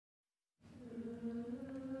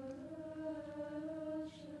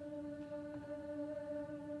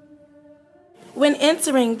When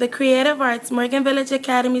entering the Creative Arts Morgan Village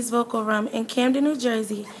Academy's vocal room in Camden, New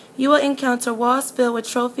Jersey, you will encounter walls filled with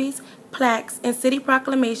trophies, plaques, and city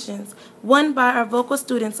proclamations won by our vocal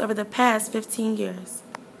students over the past 15 years.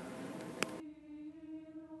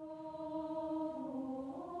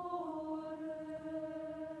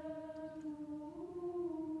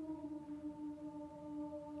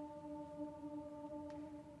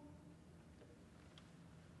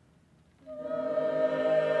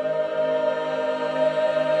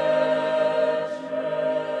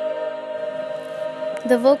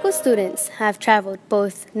 The vocal students have traveled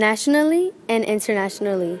both nationally and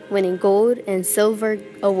internationally, winning gold and silver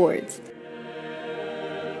awards.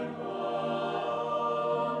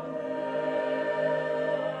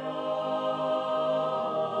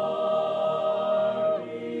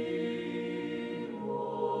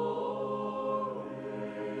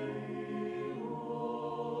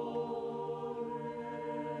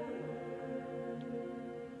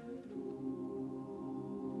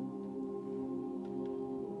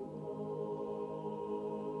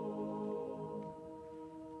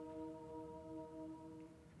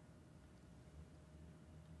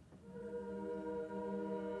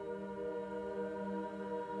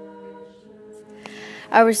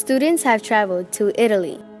 Our students have traveled to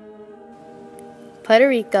Italy, Puerto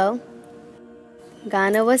Rico,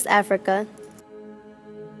 Ghana, West Africa,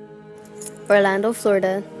 Orlando,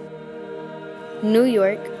 Florida, New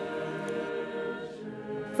York,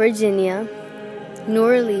 Virginia, New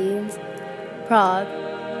Orleans, Prague,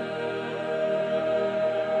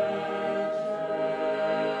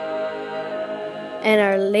 and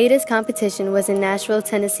our latest competition was in Nashville,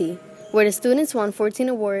 Tennessee, where the students won 14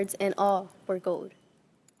 awards and all were gold.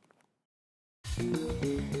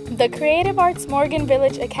 The Creative Arts Morgan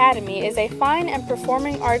Village Academy is a fine and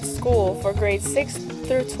performing arts school for grades 6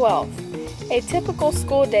 through 12. A typical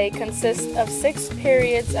school day consists of 6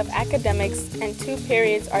 periods of academics and 2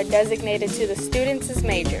 periods are designated to the students'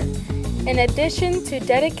 major. In addition to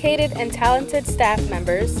dedicated and talented staff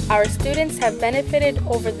members, our students have benefited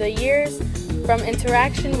over the years from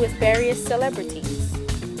interaction with various celebrities.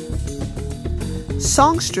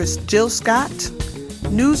 Songstress Jill Scott,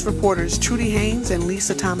 news reporters Trudy Haynes and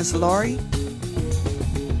Lisa Thomas Laurie,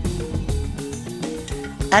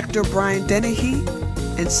 actor Brian Dennehy,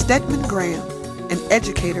 and Stedman Graham, an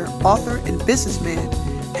educator, author, and businessman,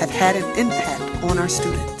 have had an impact on our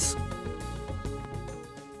students.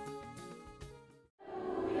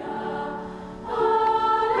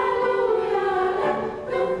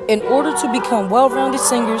 In order to become well-rounded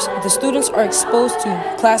singers, the students are exposed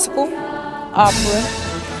to classical, opera,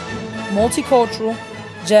 multicultural,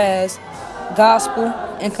 jazz, gospel,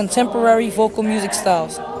 and contemporary vocal music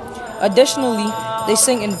styles. Additionally, they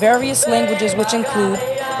sing in various languages which include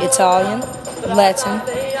Italian, Latin,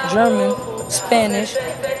 German, Spanish,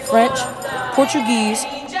 French, Portuguese,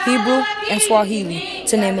 Hebrew, and Swahili,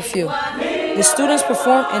 to name a few. The students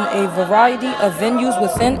perform in a variety of venues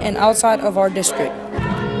within and outside of our district.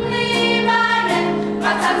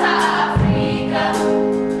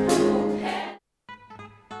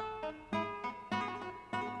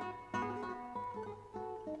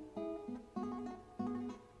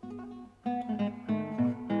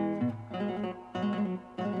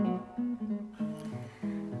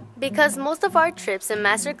 Because most of our trips and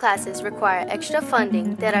master classes require extra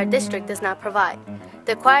funding that our district does not provide,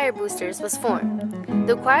 the Choir Boosters was formed.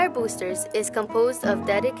 The Choir Boosters is composed of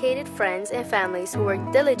dedicated friends and families who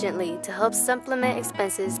work diligently to help supplement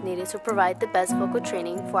expenses needed to provide the best vocal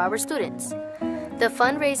training for our students. The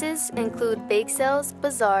fundraisers include bake sales,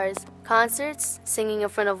 bazaars, concerts, singing in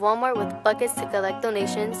front of Walmart with buckets to collect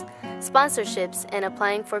donations, sponsorships, and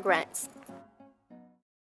applying for grants.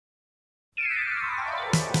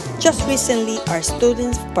 Just recently, our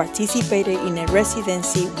students participated in a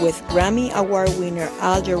residency with Grammy Award winner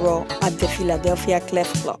Al Jarreau at the Philadelphia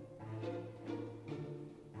Clef Club.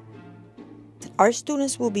 Our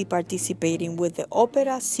students will be participating with the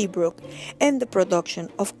Opera Seabrook and the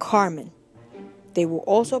production of Carmen. They will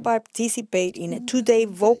also participate in a 2-day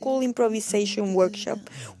vocal improvisation workshop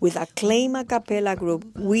with acclaimed a cappella group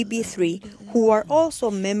We Be Three, who are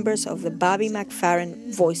also members of the Bobby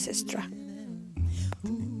McFerrin Voicestra.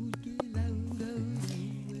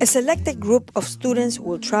 A selected group of students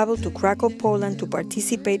will travel to Krakow, Poland to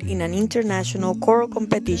participate in an international choral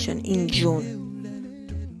competition in June.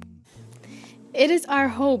 It is our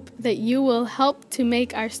hope that you will help to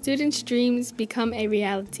make our students' dreams become a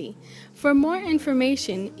reality. For more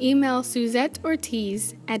information, email Suzette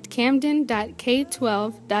Ortiz at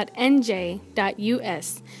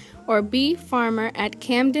camden.k12.nj.us or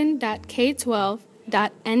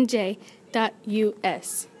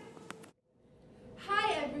bfarmer@camden.k12.nj.us.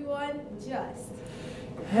 everyone just.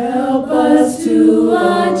 Help us to